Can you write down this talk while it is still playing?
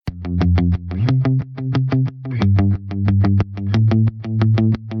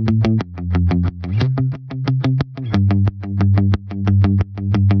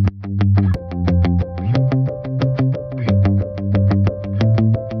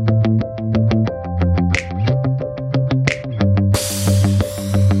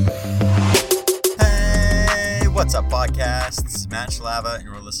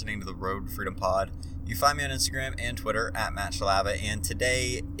listening to the Road Freedom Pod. You find me on Instagram and Twitter at Matt Shalava, and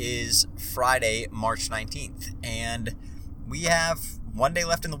today is Friday, March 19th, and we have one day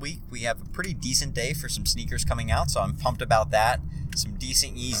left in the week. We have a pretty decent day for some sneakers coming out, so I'm pumped about that. Some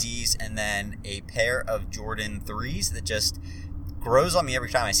decent Yeezys, and then a pair of Jordan 3s that just grows on me every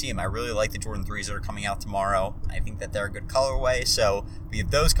time I see them. I really like the Jordan 3s that are coming out tomorrow. I think that they're a good colorway, so we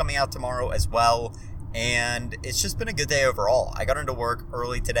have those coming out tomorrow as well. And it's just been a good day overall. I got into work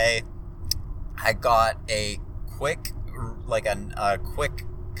early today. I got a quick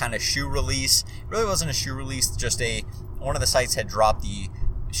kind of shoe release. It really wasn't a shoe release, just one of the sites had dropped the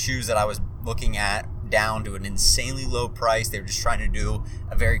shoes that I was looking at down to an insanely low price. They were just trying to do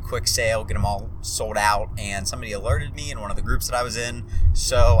a very quick sale, get them all sold out, and somebody alerted me in one of the groups that I was in.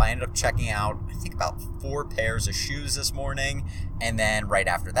 So I ended up checking out, I think, about 4 pairs of shoes this morning, and then right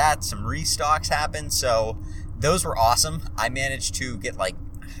after that, some restocks happened. So those were awesome. I managed to get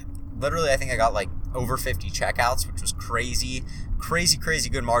literally, I think I got over 50 checkouts, which was crazy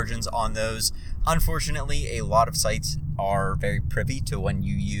good margins on those. Unfortunately, a lot of sites are very privy to when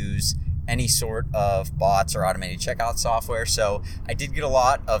you use any sort of bots or automated checkout software. So I did get a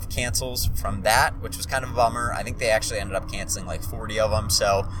lot of cancels from that, which was kind of a bummer. I think they actually ended up canceling 40 of them.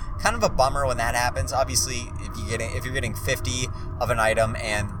 So kind of a bummer when that happens. Obviously, if you're getting 50 of an item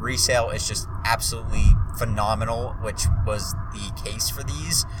and resale is just absolutely phenomenal, which was the case for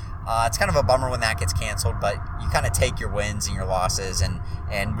these, it's kind of a bummer when that gets canceled, but you kind of take your wins and your losses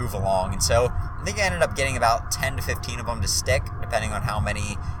and move along. And so I think I ended up getting about 10 to 15 of them to stick, depending on how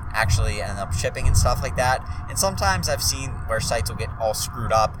many actually end up shipping and stuff like that. And sometimes I've seen where sites will get all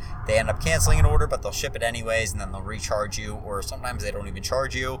screwed up. They end up canceling an order, but they'll ship it anyways, and then they'll recharge you, or sometimes they don't even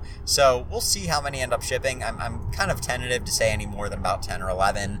charge you. So we'll see how many end up shipping. I'm kind of tentative to say any more than about 10 or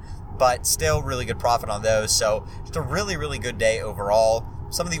 11, but still really good profit on those. So just a really, really good day overall.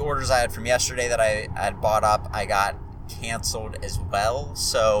 Some of the orders I had from yesterday that I had bought up, I got canceled as well,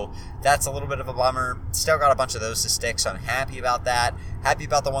 so that's a little bit of a bummer. Still got a bunch of those to stick, so I'm happy about that. Happy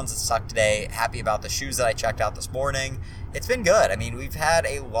about the ones that stuck today. Happy about the shoes that I checked out this morning. It's been good. I mean, we've had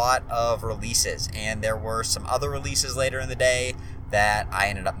a lot of releases, and there were some other releases later in the day that I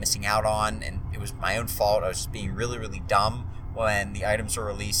ended up missing out on, and it was my own fault. I was just being really, really dumb when the items were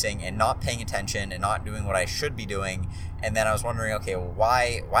releasing and not paying attention and not doing what I should be doing. And then I was wondering, okay, well,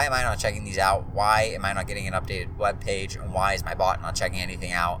 why am I not checking these out? Why am I not getting an updated web page? And why is my bot not checking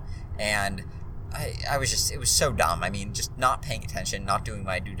anything out? And it was so dumb. I mean, just not paying attention, not doing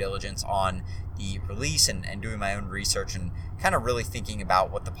my due diligence on the release and doing my own research and kind of really thinking about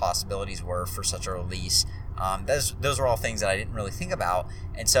what the possibilities were for such a release. Those were all things that I didn't really think about.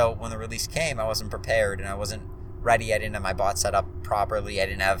 And so when the release came, I wasn't prepared and I wasn't ready. I didn't have my bot set up properly. I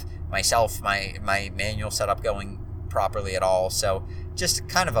didn't have my manual set up going properly at all. So just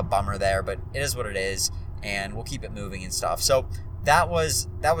kind of a bummer there, but it is what it is, and we'll keep it moving and stuff. So that was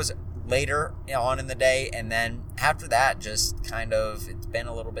later on in the day, and then after that, just kind of, it's been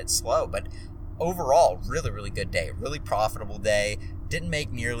a little bit slow, but overall, really, really good day, really profitable day. Didn't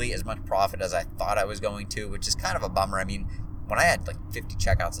make nearly as much profit as I thought I was going to, which is kind of a bummer. I mean, when I had 50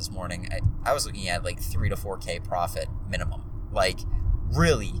 checkouts this morning, I was looking at 3 to 4K profit minimum,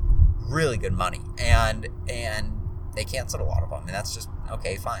 really, really good money. And they canceled a lot of them, and that's just,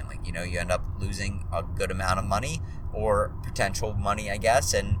 okay, fine. You end up losing a good amount of money or potential money, I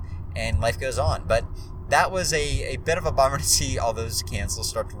guess, and life goes on. But that was a bit of a bummer to see all those cancels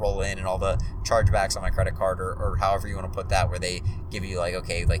start to roll in and all the chargebacks on my credit card or however you want to put that, where they give you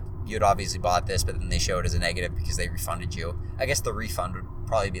you'd obviously bought this, but then they show it as a negative because they refunded you. I guess the refund would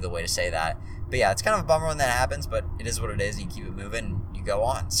probably be the way to say that. But yeah, it's kind of a bummer when that happens, but it is what it is. You keep it moving and you go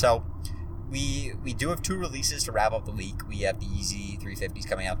on. So we do have 2 releases to wrap up the week. We have the Yeezy 350s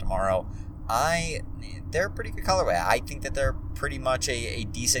coming out tomorrow. They're a pretty good colorway. I think that they're pretty much a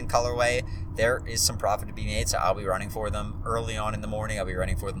decent colorway. There is some profit to be made, so I'll be running for them early on in the morning. I'll be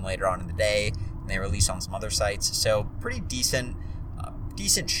running for them later on in the day. And they release on some other sites. So pretty decent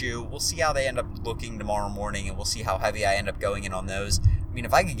shoe. We'll see how they end up looking tomorrow morning, and we'll see how heavy I end up going in on those. I mean,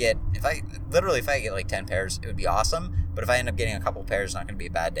 if I get 10 pairs, it would be awesome. But if I end up getting a couple pairs, it's not going to be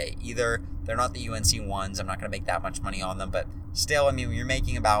a bad day either. They're not the UNC ones. I'm not going to make that much money on them. But still, I mean, when you're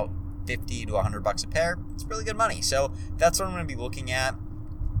making about $50 to $100 a pair, it's really good money. So that's what I'm going to be looking at.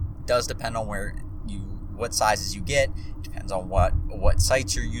 It does depend on what sizes you get. It depends on what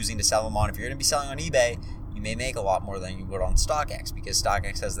sites you're using to sell them on. If you're going to be selling on eBay, you may make a lot more than you would on StockX, because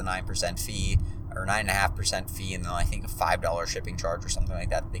StockX has the 9% fee or 9.5% fee, and then I think a $5 shipping charge or something like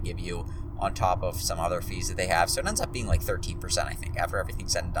that they give you on top of some other fees that they have. So it ends up being like 13%, I think, after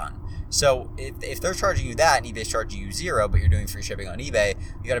everything's said and done. So if they're charging you that and eBay's charging you zero, but you're doing free shipping on eBay,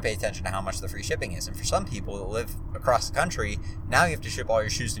 you got to pay attention to how much the free shipping is. And for some people that live across the country, now you have to ship all your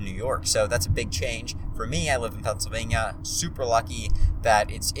shoes to New York. So that's a big change. For me, I live in Pennsylvania. Super lucky that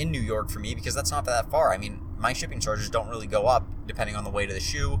it's in New York for me because that's not that far. I mean, my shipping charges don't really go up depending on the weight of the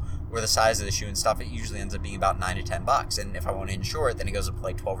shoe or the size of the shoe and stuff. It usually ends up being about $9 to $10. And if I want to insure it, then it goes up to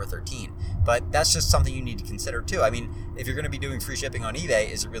like 12 or 13. But that's just something you need to consider too. I mean, if you're going to be doing free shipping on eBay,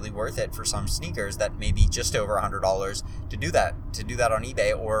 is it really worth it for some sneakers that may be just over $100 to do that on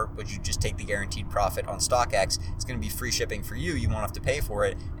eBay? Or would you just take the guaranteed profit on StockX? It's going to be free shipping for you. You won't have to pay for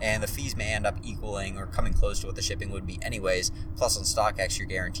it. And the fees may end up equaling or coming close to what the shipping would be anyways. Plus on StockX, you're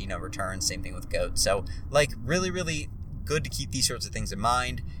guaranteed no returns. Same thing with GOAT. So like really, really good to keep these sorts of things in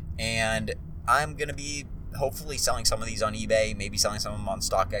mind. And I'm going to be hopefully selling some of these on eBay, maybe selling some of them on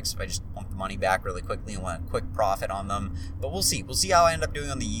StockX if I just want the money back really quickly and want a quick profit on them. But we'll see. We'll see how I end up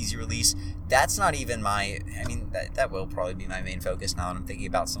doing on the Yeezy release. That's not even that will probably be my main focus now. And I'm thinking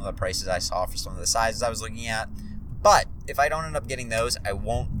about some of the prices I saw for some of the sizes I was looking at. But if I don't end up getting those, I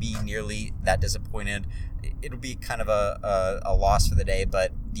won't be nearly that disappointed. It'll be kind of a loss for the day,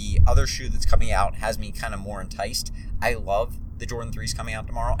 but the other shoe that's coming out has me kind of more enticed. I love the Jordan 3s coming out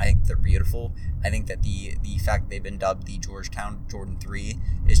tomorrow. I think they're beautiful. I think that the fact that they've been dubbed the Georgetown Jordan 3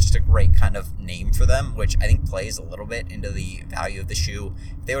 is just a great kind of name for them, which I think plays a little bit into the value of the shoe.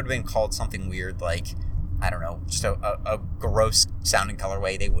 If they would have been called something weird like, I don't know, just a gross sounding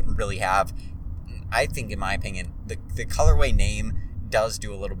colorway, they wouldn't really have. I think, in my opinion, the colorway name does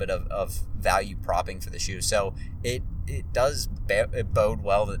do a little bit of value propping for the shoe. So it does bode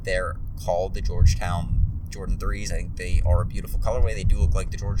well that they're called the Georgetown Jordan 3s. I think they are a beautiful colorway. They do look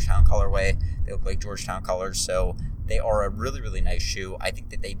like the Georgetown colorway. They look like Georgetown colors. So they are a really, really nice shoe. I think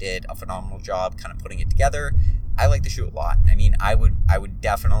that they did a phenomenal job kind of putting it together. I like the shoe a lot. I mean, I would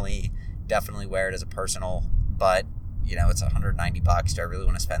definitely wear it as a personal, but you know, it's $190. Do I really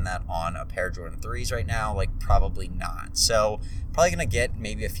want to spend that on a pair of Jordan 3s right now? Like, probably not. So, probably going to get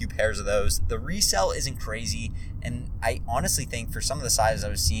maybe a few pairs of those. The resale isn't crazy, and I honestly think for some of the sizes I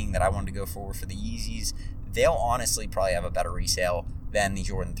was seeing that I wanted to go for the Yeezys, they'll honestly probably have a better resale than the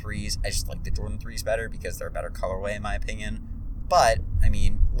Jordan 3s. I just like the Jordan 3s better because they're a better colorway in my opinion. But, I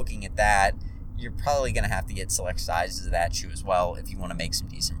mean, looking at that, you're probably going to have to get select sizes of that shoe as well if you want to make some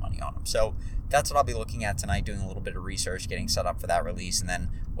decent money on them. So that's what I'll be looking at tonight, doing a little bit of research, getting set up for that release, and then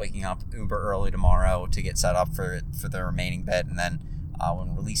waking up uber early tomorrow to get set up for the remaining bit. And then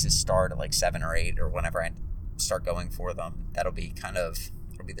when releases start at like 7 or 8 or whenever I start going for them, it'll be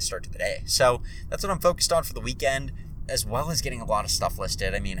the start to the day. So that's what I'm focused on for the weekend, as well as getting a lot of stuff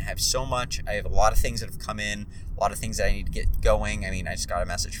listed. I mean, I have so much. I have a lot of things that have come in, a lot of things that I need to get going. I mean, I just got a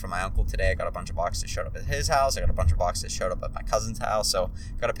message from my uncle today. I got a bunch of boxes that showed up at his house. I got a bunch of boxes that showed up at my cousin's house. So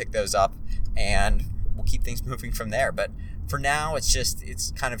got to pick those up, and we'll keep things moving from there. But for now,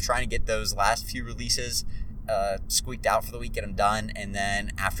 it's kind of trying to get those last few releases squeaked out for the week, get them done, and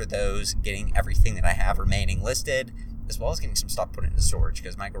then after those, getting everything that I have remaining listed, as well as getting some stuff put into storage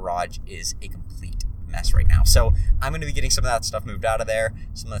because my garage is a complete mess right now. So I'm going to be getting some of that stuff moved out of there.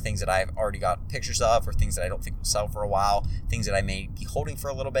 Some of the things that I've already got pictures of, or things that I don't think will sell for a while, things that I may be holding for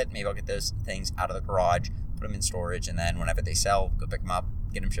a little bit. Maybe I'll get those things out of the garage, put them in storage, and then whenever they sell, go pick them up,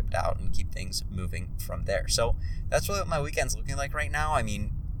 get them shipped out, and keep things moving from there. So that's really what my weekend's looking like right now. I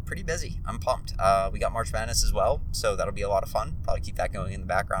mean, pretty busy. I'm pumped. We got March Madness as well, so that'll be a lot of fun. Probably keep that going in the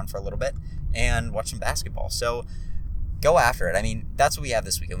background for a little bit and watch some basketball. So go after it. I mean, that's what we have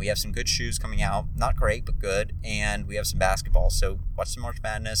this weekend. We have some good shoes coming out. Not great, but good. And we have some basketball. So watch some March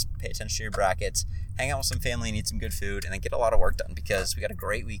Madness. Pay attention to your brackets. Hang out with some family and eat some good food. And then get a lot of work done because we got a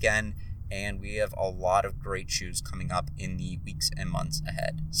great weekend. And we have a lot of great shoes coming up in the weeks and months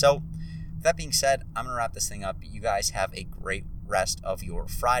ahead. So with that being said, I'm going to wrap this thing up. You guys have a great rest of your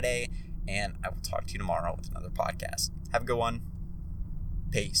Friday. And I will talk to you tomorrow with another podcast. Have a good one.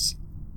 Peace.